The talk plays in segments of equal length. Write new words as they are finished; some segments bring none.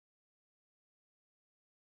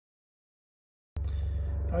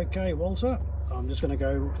Okay, Walter, I'm just going to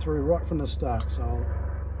go through right from the start, so I'll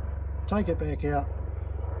take it back out,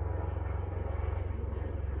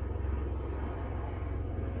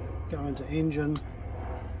 go into engine,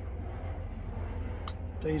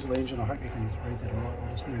 diesel engine. I hope you can read that alright.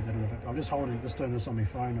 I'll just move that in a bit. I'm just doing this on my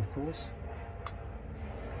phone, of course.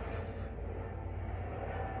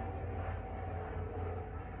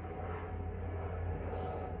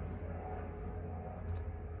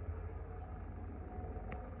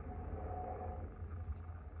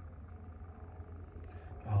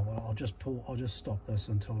 Oh, well, I'll just stop this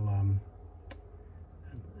until and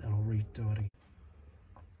I'll redo it again.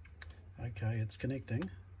 Okay, it's connecting.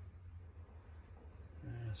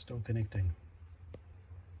 Still connecting.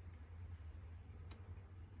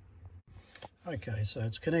 Okay, so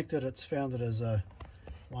it's connected. It's found it as a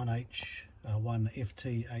 1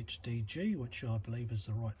 FTE HDG, which I believe is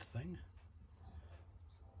the right thing.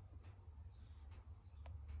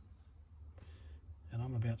 And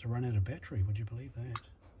I'm about to run out of battery, would you believe that?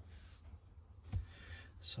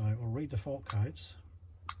 So we'll read the fault codes.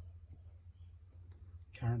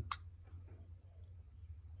 Current.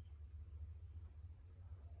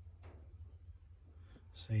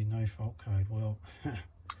 See, no fault code. Well,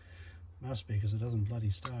 must be, because it doesn't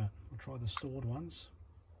bloody start. We'll try the stored ones.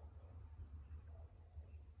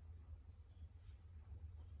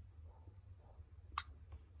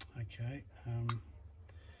 Okay,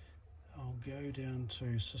 I'll go down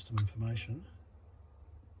to system information.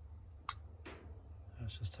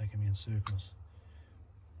 It's just taking me in circles.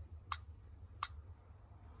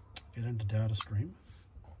 Get into data stream.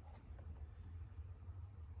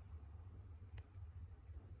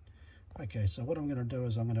 Okay, so what I'm going to do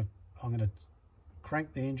is I'm going to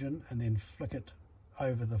crank the engine and then flick it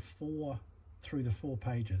over through the 4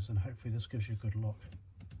 pages, and hopefully this gives you a good look.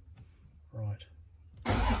 Right.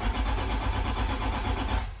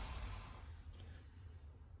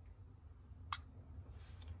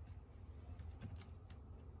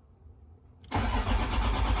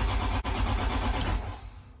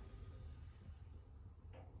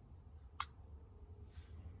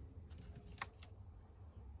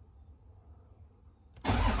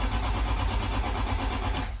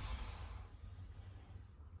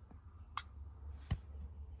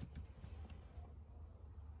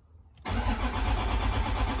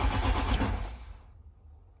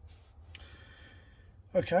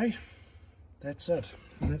 Okay, that's it.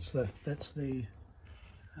 That's the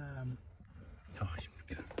oh,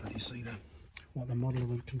 you can't really see what the model of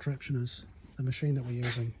the contraption is. The machine that we're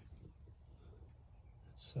using.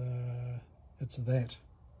 It's that.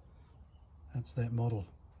 That's that model.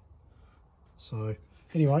 So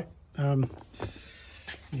anyway,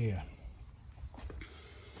 yeah.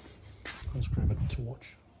 Let's grab a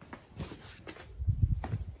torch.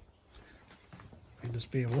 And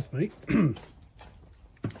just bear with me.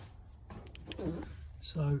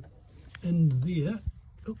 So in there,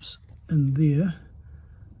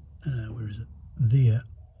 where is it? There,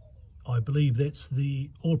 I believe that's the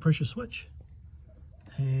oil pressure switch,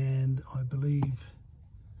 and I believe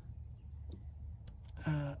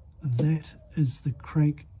that is the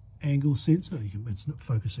crank angle sensor. It's not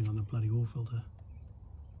focusing on the bloody oil filter.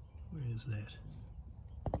 Where is that?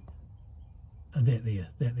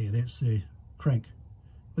 That's the crank.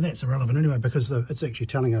 But that's irrelevant anyway, because it's actually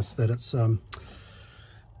telling us that it's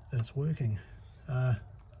working.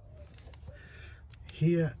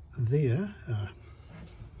 Here, there,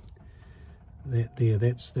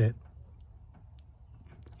 that's that.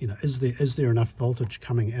 You know, is there enough voltage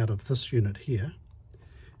coming out of this unit here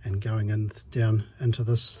and going in down into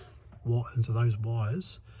those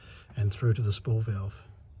wires and through to the spool valve?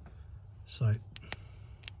 So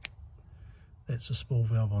that's a spool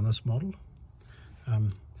valve on this model.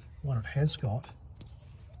 What it has got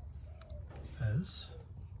is,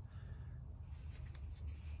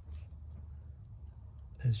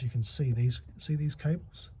 as you can see, these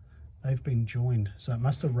cables, they've been joined, so it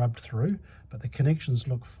must have rubbed through, but the connections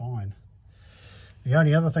look fine. The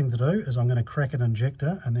only other thing to do is I'm going to crack an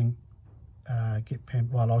injector and then get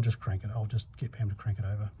Pam, well, I'll just crank it. I'll just get Pam to crank it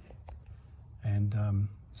over and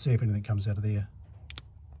see if anything comes out of there.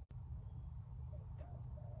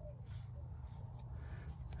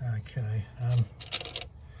 Okay,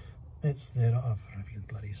 that's that off. I don't know if you can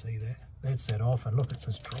bloody see that. That's that off, and look, it's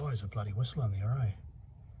as dry as a bloody whistle in there, eh?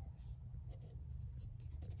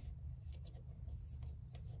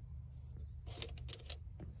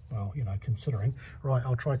 Well, you know, considering. Right,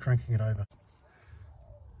 I'll try cranking it over.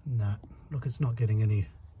 Nah, look, it's not getting any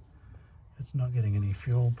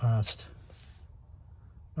fuel past,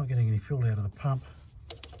 not getting any fuel out of the pump.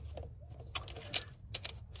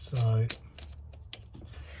 So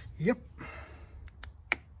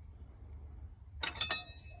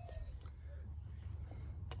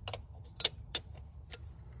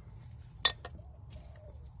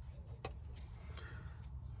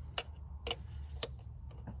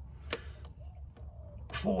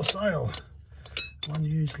for sale. One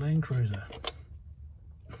used Landcruiser.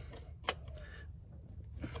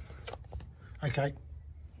 Okay,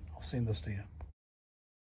 I'll send this to you.